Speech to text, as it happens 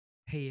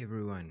Hey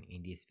everyone,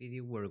 in this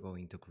video we're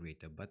going to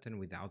create a button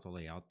with auto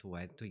layout to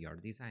add to your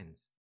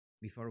designs.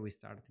 Before we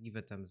start, give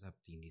a thumbs up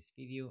in this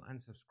video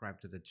and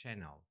subscribe to the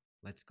channel.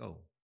 Let's go!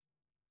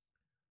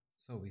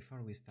 So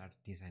before we start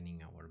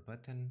designing our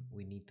button,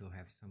 we need to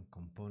have some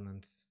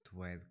components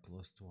to add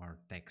close to our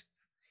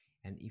text.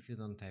 And if you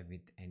don't have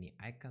any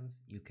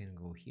icons, you can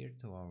go here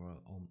to our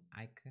home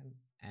icon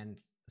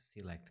and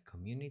select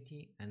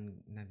community and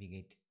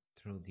navigate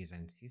through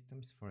design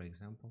systems, for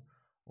example.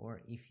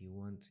 Or if you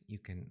want, you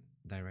can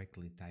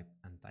directly type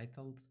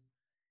untitled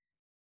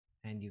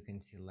and you can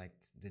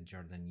select the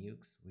Jordan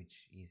Hughes,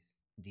 which is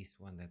this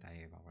one that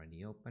I have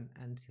already opened,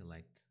 and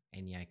select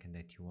any icon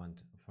that you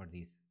want for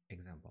this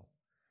example.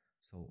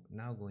 So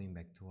now going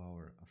back to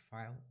our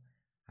file,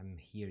 I'm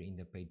here in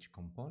the page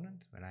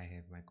component where I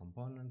have my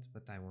components,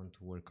 but I want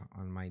to work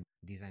on my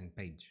design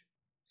page.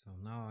 So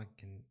now I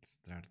can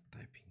start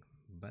typing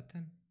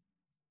button.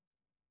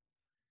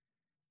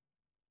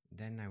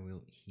 Then I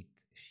will hit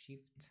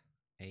Shift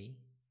A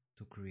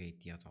to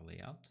create the auto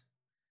layout,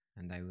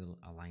 and I will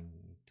align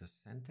to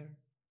center.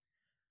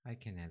 I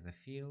can add a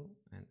fill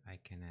and I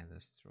can add a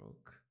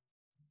stroke.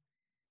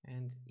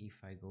 And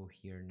if I go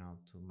here now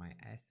to my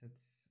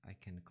assets, I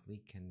can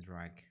click and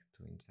drag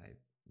to inside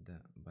the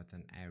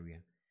button area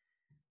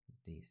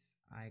this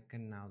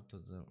icon. Now to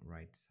the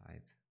right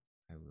side,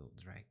 I will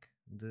drag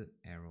the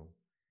arrow.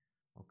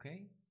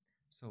 Okay.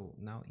 So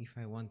now if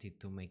I wanted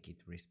to make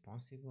it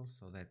responsive,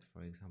 so that,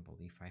 for example,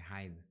 if I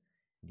hide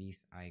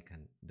this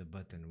icon, the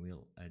button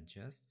will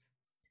adjust,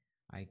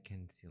 I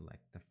can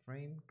select the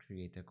frame,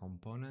 create a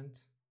component,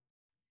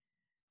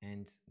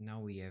 and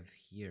now we have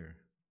here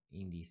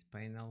in this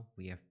panel,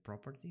 we have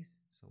properties,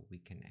 so we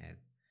can add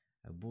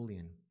a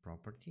Boolean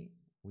property,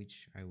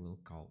 which I will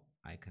call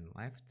icon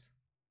left.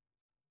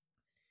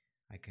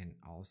 I can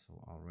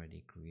also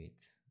already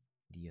create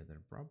the other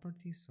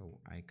property,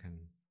 so icon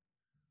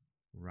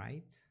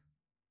right,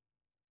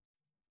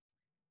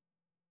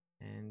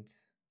 and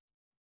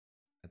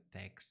a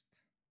text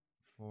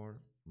for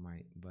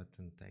my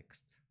button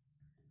text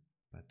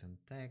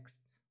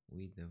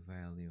with the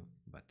value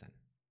button.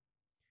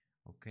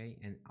 Okay,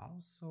 and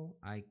also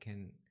I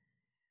can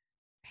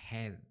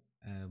add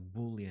a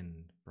Boolean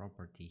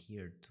property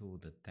here to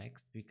the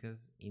text,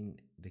 because in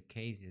the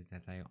cases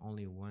that I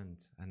only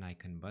want an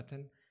icon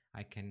button,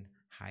 I can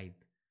hide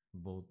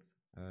both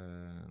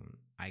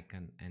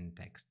icon and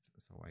text.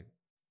 So I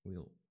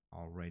will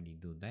already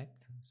do that.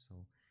 So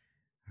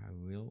I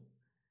will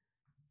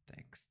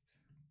text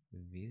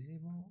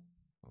visible.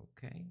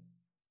 Okay.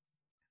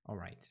 All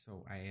right.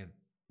 So I have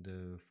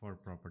the 4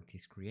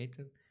 properties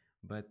created,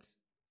 but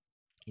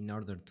in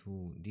order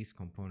to this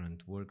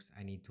component works,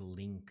 I need to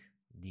link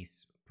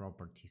these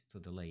properties to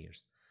the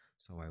layers.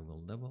 So I will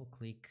double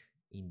click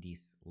in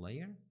this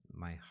layer,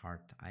 my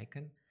heart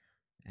icon,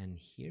 and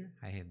here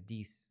I have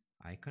this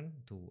icon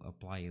to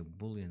apply a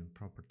Boolean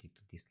property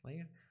to this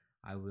layer.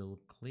 I will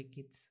click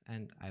it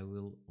and I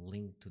will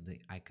link to the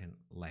icon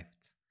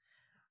left.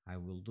 I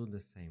will do the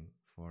same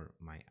for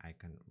my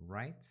icon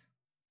right,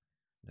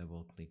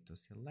 double click to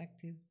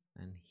select it,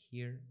 and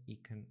here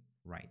icon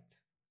right.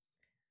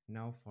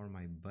 Now for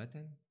my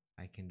button,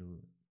 I can do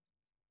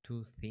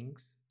 2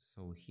 things.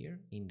 So here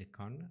in the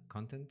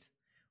content,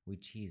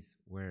 which is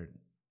where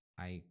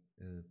I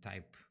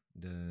type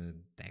the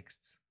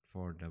text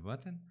for the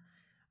button,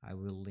 I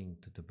will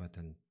link to the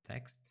button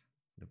text,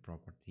 the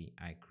property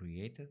I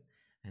created,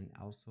 and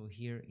also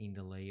here in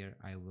the layer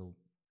I will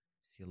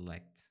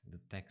select the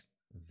text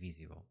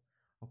visible.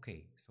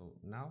 Okay, so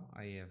now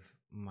I have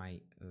my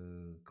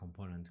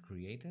component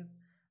created.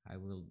 I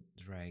will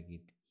drag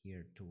it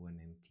here to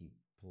an empty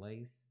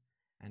place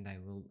and I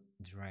will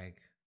drag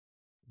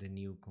the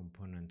new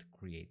component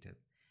created.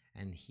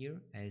 And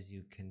here, as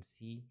you can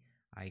see,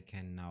 I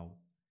can now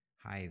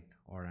hide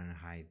or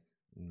unhide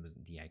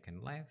the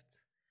icon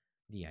left,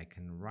 the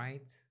icon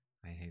right.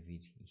 I have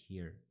it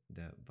here,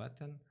 the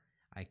button.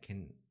 I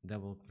can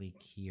double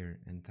click here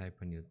and type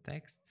a new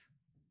text,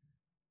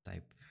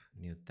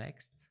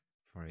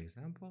 for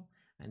example,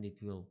 and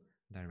it will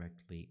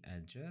directly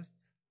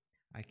adjust.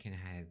 I can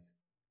hide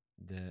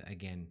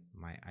again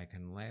my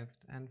icon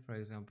left, and for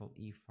example,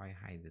 if I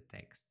hide the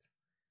text,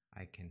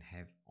 I can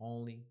have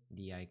only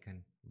the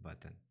icon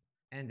button.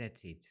 And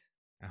that's it.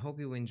 I hope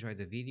you enjoyed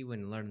the video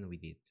and learned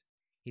with it.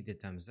 Hit the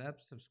thumbs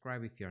up,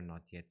 subscribe if you're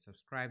not yet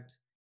subscribed,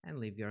 and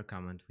leave your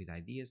comment with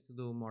ideas to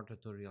do more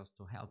tutorials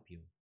to help you.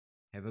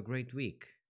 Have a great week!